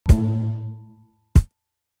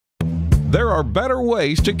are better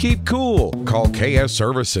ways to keep cool. Call KS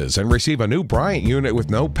Services and receive a new Bryant unit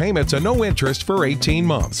with no payments and no interest for 18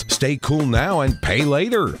 months. Stay cool now and pay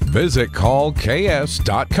later. Visit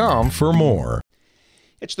callks.com for more.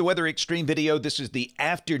 It's the Weather Xtreme video. This is the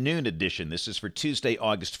afternoon edition. This is for Tuesday,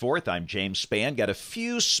 August 4th. I'm James Spann. Got a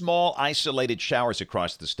few small isolated showers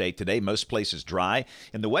across the state today. Most places dry.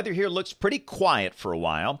 And the weather here looks pretty quiet for a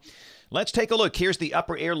while. Let's take a look. Here's the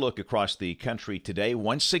upper air look across the country today.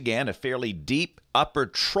 Once again, a fairly deep upper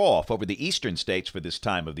trough over the eastern states for this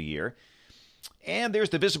time of the year. And there's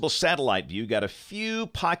the visible satellite view. Got a few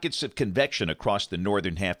pockets of convection across the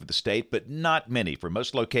northern half of the state, but not many. For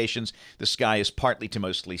most locations, the sky is partly to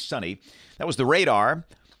mostly sunny. That was the radar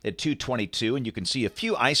at 2:22, and you can see a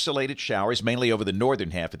few isolated showers, mainly over the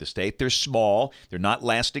northern half of the state. They're small. They're not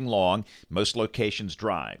lasting long. Most locations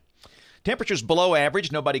dry. Temperatures below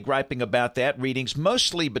average. Nobody griping about that. Readings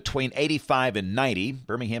mostly between 85 and 90.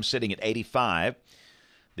 Birmingham sitting at 85.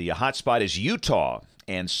 The hot spot is Utah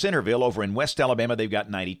and Centerville over in West Alabama. They've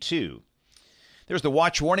got 92. There's the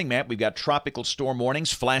watch warning map. We've got tropical storm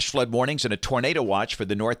warnings, flash flood warnings, and a tornado watch for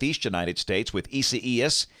the northeast United States with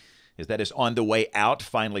ECES, as that is on the way out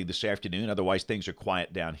finally this afternoon. Otherwise, things are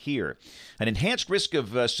quiet down here. An enhanced risk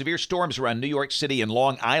of severe storms around New York City and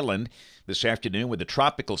Long Island this afternoon with the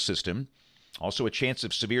tropical system. Also a chance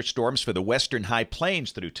of severe storms for the western high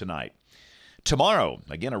plains through tonight. Tomorrow,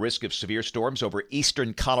 again, a risk of severe storms over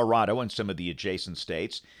eastern Colorado and some of the adjacent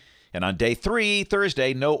states. And on day 3,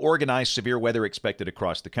 Thursday, no organized severe weather expected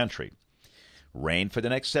across the country. Rain for the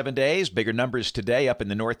next 7 days. Bigger numbers today up in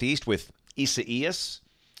the northeast with Isaias.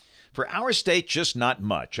 For our state, just not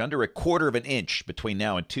much. Under a quarter of an inch between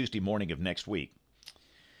now and Tuesday morning of next week.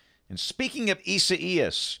 And speaking of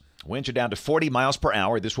Isaias, winds are down to 40 miles per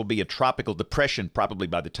hour. This will be a tropical depression probably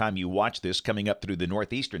by the time you watch this, coming up through the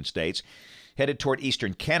northeastern states. Headed toward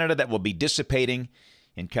eastern Canada. That will be dissipating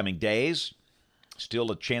in coming days.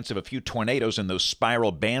 Still a chance of a few tornadoes and those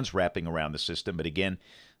spiral bands wrapping around the system. But again,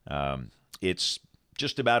 it's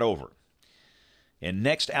just about over. And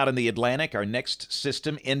next out in the Atlantic, our next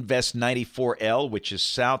system, Invest 94L, which is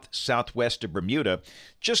southwest of Bermuda,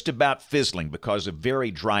 just about fizzling because of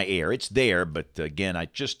very dry air. It's there, but again, I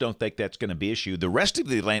just don't think that's going to be an issue. The rest of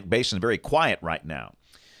the Atlantic Basin is very quiet right now.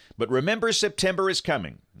 But remember, September is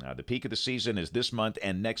coming. The peak of the season is this month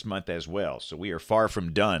and next month as well, so we are far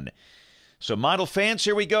from done. So model fans,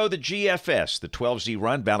 here we go, the GFS, the 12Z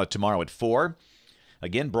run, valid tomorrow at 4.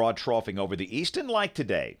 Again, broad troughing over the east, and like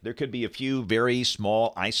today, there could be a few very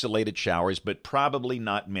small isolated showers, but probably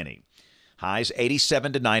not many. Highs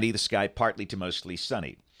 87 to 90, the sky partly to mostly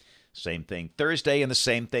sunny. Same thing Thursday and the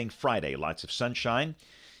same thing Friday. Lots of sunshine.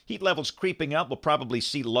 Heat levels creeping up. We'll probably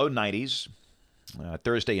see low 90s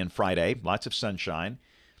Thursday and Friday. Lots of sunshine.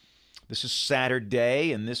 This is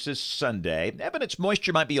Saturday and this is Sunday. Evidence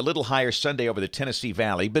moisture might be a little higher Sunday over the Tennessee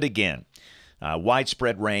Valley, but again,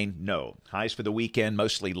 widespread rain, no. Highs for the weekend,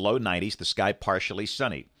 mostly low 90s. The sky partially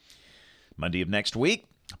sunny. Monday of next week,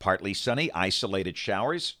 partly sunny, isolated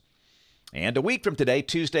showers. And a week from today,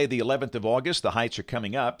 Tuesday, the 11th of August, the heights are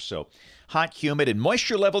coming up. So hot, humid, and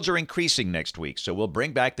moisture levels are increasing next week. So we'll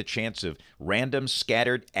bring back the chance of random,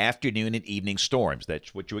 scattered afternoon and evening storms.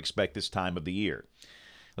 That's what you expect this time of the year.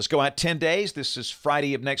 Let's go out 10 days. This is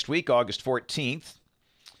Friday of next week, August 14th.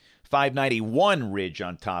 591 ridge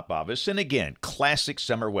on top of us. And again, classic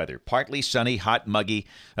summer weather. Partly sunny, hot, muggy,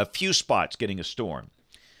 a few spots getting a storm.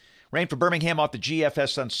 Rain for Birmingham off the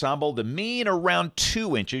GFS ensemble. The mean around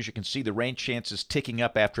 2 inches. You can see the rain chances ticking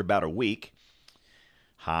up after about a week.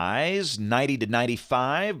 Highs 90 to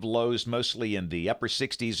 95. Lows mostly in the upper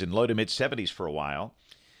 60s and low to mid 70s for a while.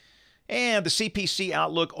 And the CPC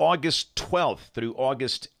outlook August 12th through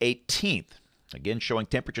August 18th. Again, showing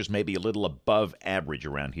temperatures maybe a little above average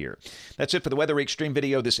around here. That's it for the Weather Xtreme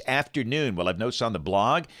video this afternoon. We'll have notes on the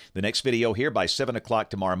blog. The next video here by 7 o'clock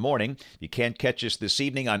tomorrow morning. You can catch us this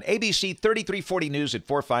evening on ABC 3340 News at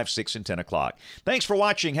 4, 5, 6, and 10 o'clock. Thanks for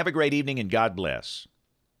watching. Have a great evening, and God bless.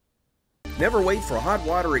 Never wait for hot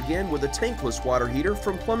water again with a tankless water heater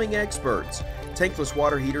from Plumbing Experts. Tankless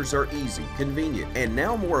water heaters are easy, convenient, and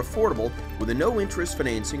now more affordable with a no-interest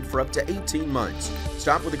financing for up to 18 months.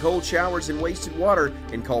 Stop with the cold showers and wasted water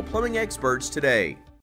and call Plumbing Experts today.